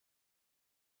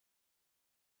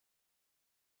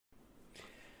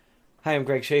Hi, I'm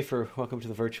Greg Schaefer. Welcome to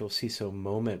the virtual CISO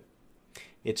moment.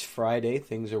 It's Friday.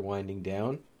 Things are winding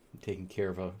down. I'm taking care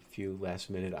of a few last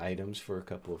minute items for a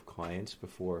couple of clients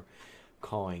before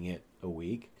calling it a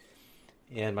week.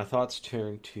 And my thoughts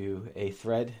turn to a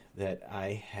thread that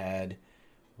I had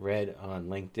read on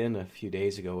LinkedIn a few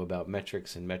days ago about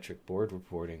metrics and metric board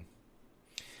reporting.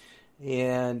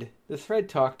 And the thread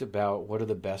talked about what are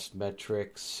the best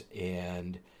metrics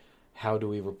and how do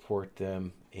we report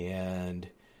them and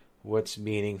what's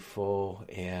meaningful.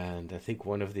 And I think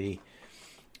one of the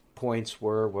points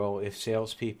were, well, if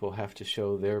salespeople have to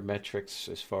show their metrics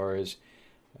as far as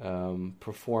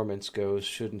performance goes,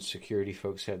 shouldn't security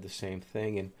folks have the same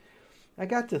thing? And I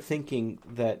got to thinking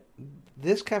that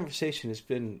this conversation has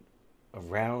been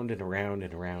around and around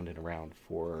and around and around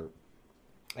for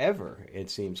ever,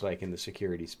 it seems like, in the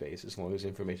security space, as long as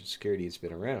information security has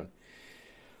been around.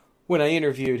 When I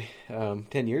interviewed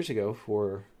 10 years ago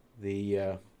for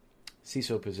the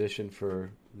CISO position for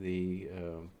the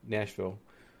Nashville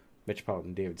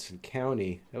Metropolitan Davidson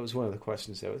County, that was one of the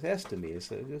questions that was asked to me.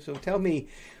 So tell me,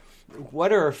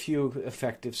 what are a few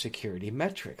effective security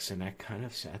metrics? And I kind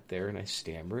of sat there and I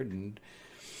stammered and,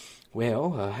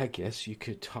 I guess you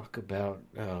could talk about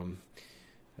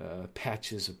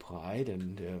patches applied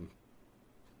and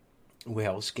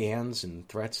scans and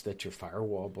threats that your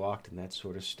firewall blocked and that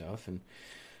sort of stuff. And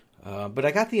but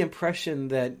I got the impression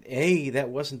that that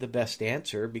wasn't the best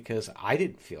answer because I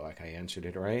didn't feel like I answered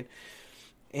it right.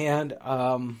 And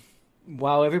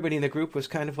while everybody in the group was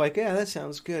kind of like, yeah, that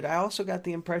sounds good, I also got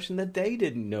the impression that they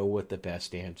didn't know what the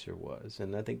best answer was.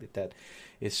 And I think that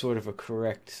is sort of a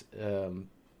correct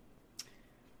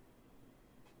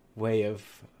way of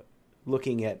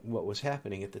looking at what was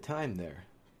happening at the time there.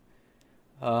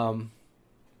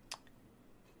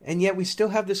 And yet we still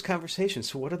have this conversation.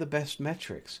 So what are the best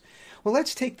metrics? Well,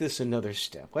 let's take this another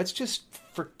step. Let's just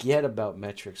forget about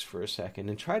metrics for a second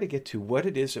and try to get to what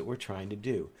it is that we're trying to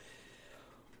do.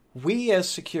 We as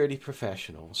security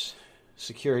professionals,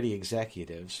 security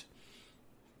executives,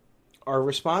 are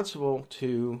responsible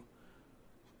to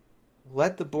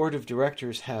let the board of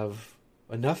directors have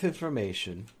enough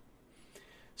information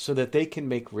so that they can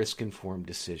make risk-informed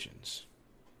decisions.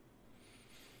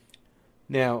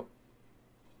 Now,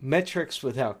 metrics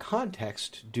without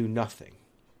context do nothing.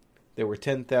 There were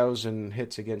 10,000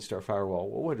 hits against our firewall.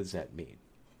 Well, what does that mean?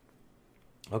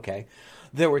 Okay,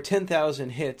 there were 10,000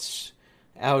 hits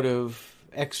out of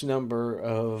X number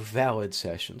of valid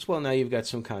sessions. Well, now you've got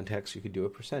some context. You could do a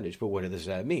percentage, but what does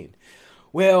that mean?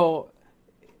 Well,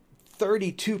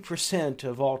 32%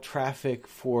 of all traffic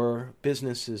for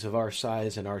businesses of our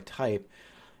size and our type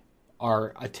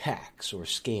are attacks or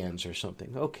scans or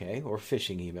something. Okay, or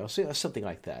phishing emails, something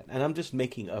like that. And I'm just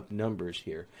making up numbers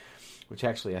here, which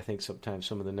actually I think sometimes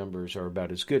some of the numbers are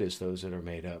about as good as those that are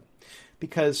made up.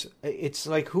 Because it's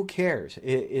like, who cares?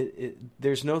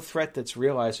 There's no threat that's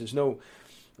realized. There's no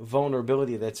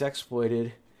vulnerability that's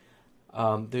exploited.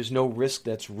 There's no risk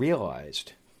that's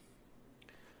realized.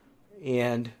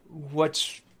 And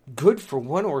what's good for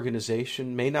one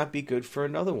organization may not be good for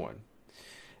another one.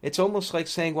 It's almost like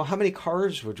saying, well, how many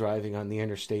cars were driving on the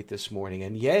interstate this morning?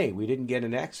 And yay, we didn't get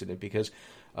an accident because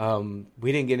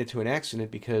we didn't get into an accident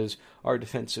because our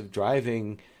defensive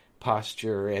driving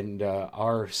posture and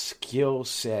our skill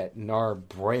set and our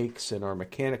brakes and our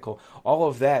mechanical, all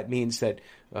of that means that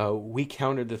we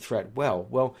countered the threat well.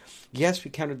 Well, yes, we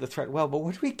countered the threat well, but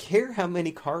what do we care how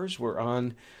many cars were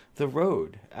on the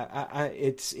road?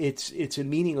 It's a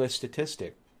meaningless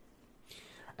statistic.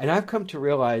 And I've come to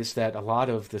realize that a lot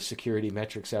of the security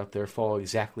metrics out there fall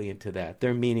exactly into that.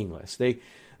 They're meaningless.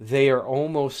 They are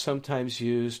almost sometimes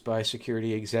used by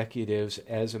security executives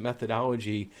as a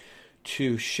methodology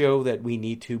to show that we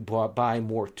need to buy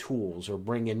more tools or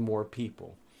bring in more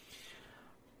people.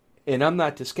 And I'm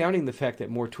not discounting the fact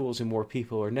that more tools and more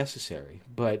people are necessary,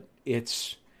 but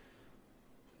it's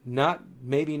not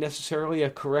maybe necessarily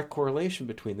a correct correlation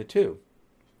between the two.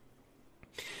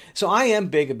 So I am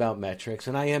big about metrics,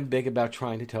 and I am big about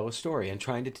trying to tell a story and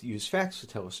trying to use facts to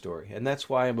tell a story. And that's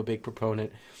why I'm a big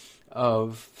proponent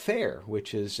of FAIR,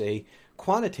 which is a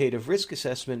quantitative risk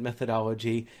assessment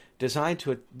methodology designed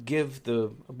to give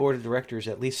the board of directors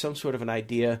at least some sort of an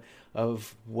idea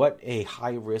of what a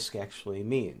high risk actually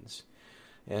means.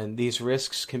 And these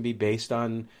risks can be based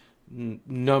on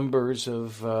numbers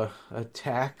of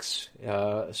attacks.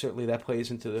 Certainly that plays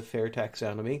into the FAIR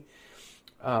taxonomy.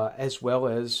 As well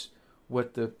as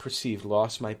what the perceived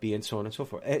loss might be, and so on and so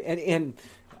forth. And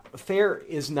FAIR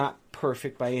is not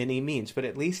perfect by any means, but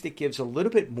at least it gives a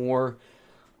little bit more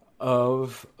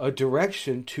of a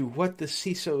direction to what the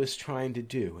CISO is trying to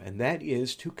do, and that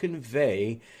is to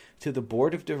convey to the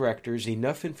board of directors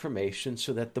enough information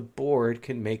so that the board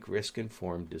can make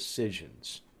risk-informed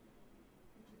decisions.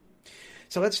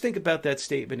 So let's think about that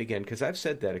statement again, because I've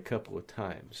said that a couple of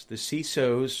times. The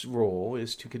CISO's role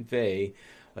is to convey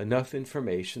enough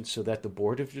information so that the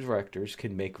board of directors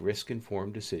can make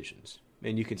risk-informed decisions.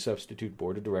 And you can substitute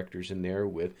board of directors in there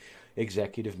with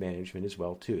executive management as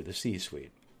well, too, the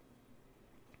C-suite.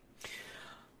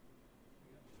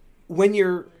 When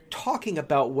you're talking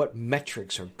about what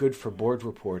metrics are good for board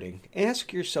reporting,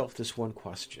 ask yourself this one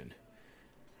question.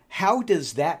 How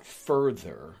does that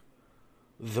further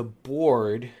the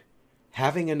board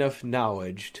having enough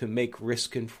knowledge to make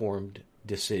risk-informed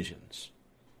decisions,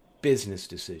 business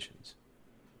decisions?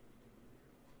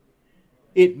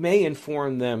 It may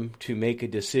inform them to make a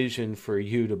decision for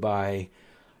you to buy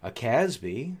a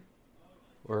CASB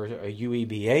or a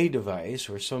UEBA device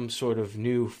or some sort of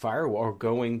new firewall, or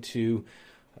going to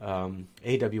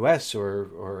AWS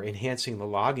or enhancing the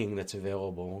logging that's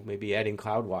available, maybe adding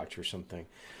CloudWatch or something.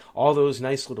 All those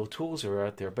nice little tools are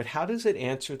out there. But how does it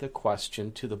answer the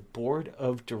question to the board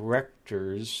of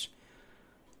directors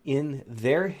in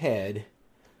their head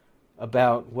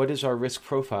about what is our risk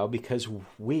profile? Because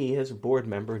we, as a board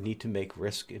member, need to make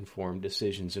risk-informed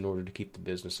decisions in order to keep the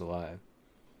business alive.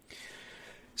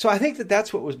 So I think that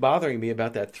that's what was bothering me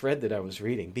about that thread that I was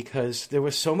reading, because there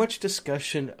was so much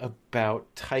discussion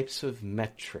about types of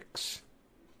metrics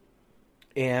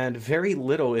and very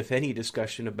little, if any,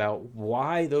 discussion about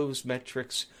why those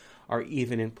metrics are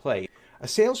even in play. A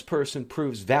salesperson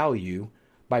proves value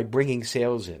by bringing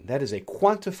sales in. That is a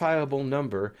quantifiable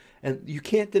number, and you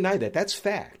can't deny that. That's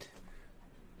fact.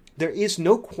 There is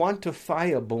no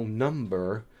quantifiable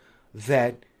number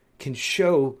that can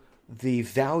show the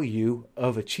value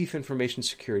of a chief information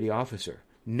security officer.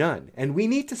 None. And we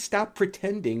need to stop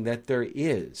pretending that there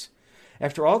is.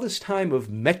 After all this time of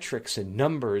metrics and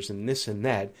numbers and this and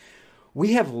that,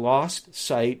 we have lost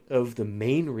sight of the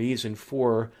main reason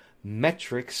for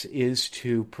metrics is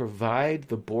to provide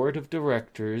the board of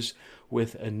directors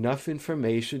with enough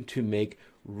information to make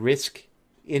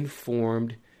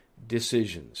risk-informed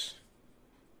decisions.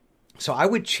 So I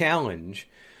would challenge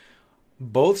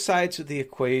both sides of the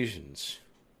equations,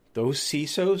 those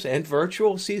CISOs and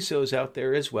virtual CISOs out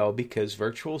there as well, because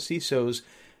virtual CISOs,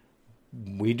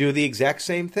 we do the exact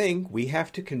same thing. We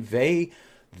have to convey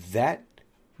that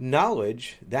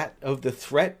knowledge, that of the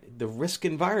threat, the risk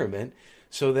environment,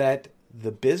 so that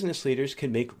the business leaders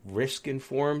can make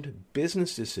risk-informed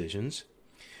business decisions.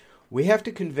 We have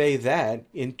to convey that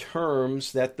in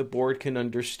terms that the board can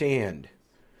understand.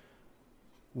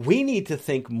 We need to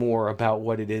think more about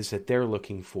what it is that they're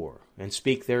looking for and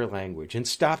speak their language, and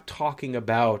stop talking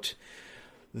about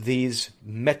these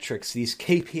metrics, these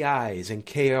KPIs and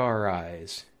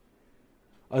KRIs,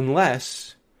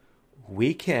 unless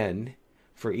we can,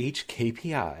 for each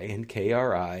KPI and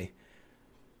KRI,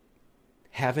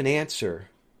 have an answer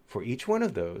for each one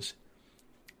of those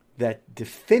that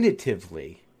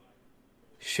definitively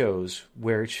shows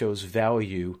where it shows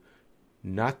value,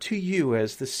 not to you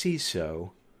as the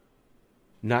CISO,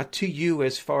 not to you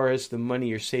as far as the money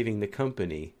you're saving the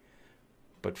company,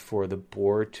 but for the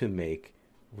board to make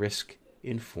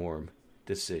risk-informed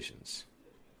decisions.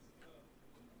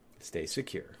 Stay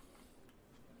secure.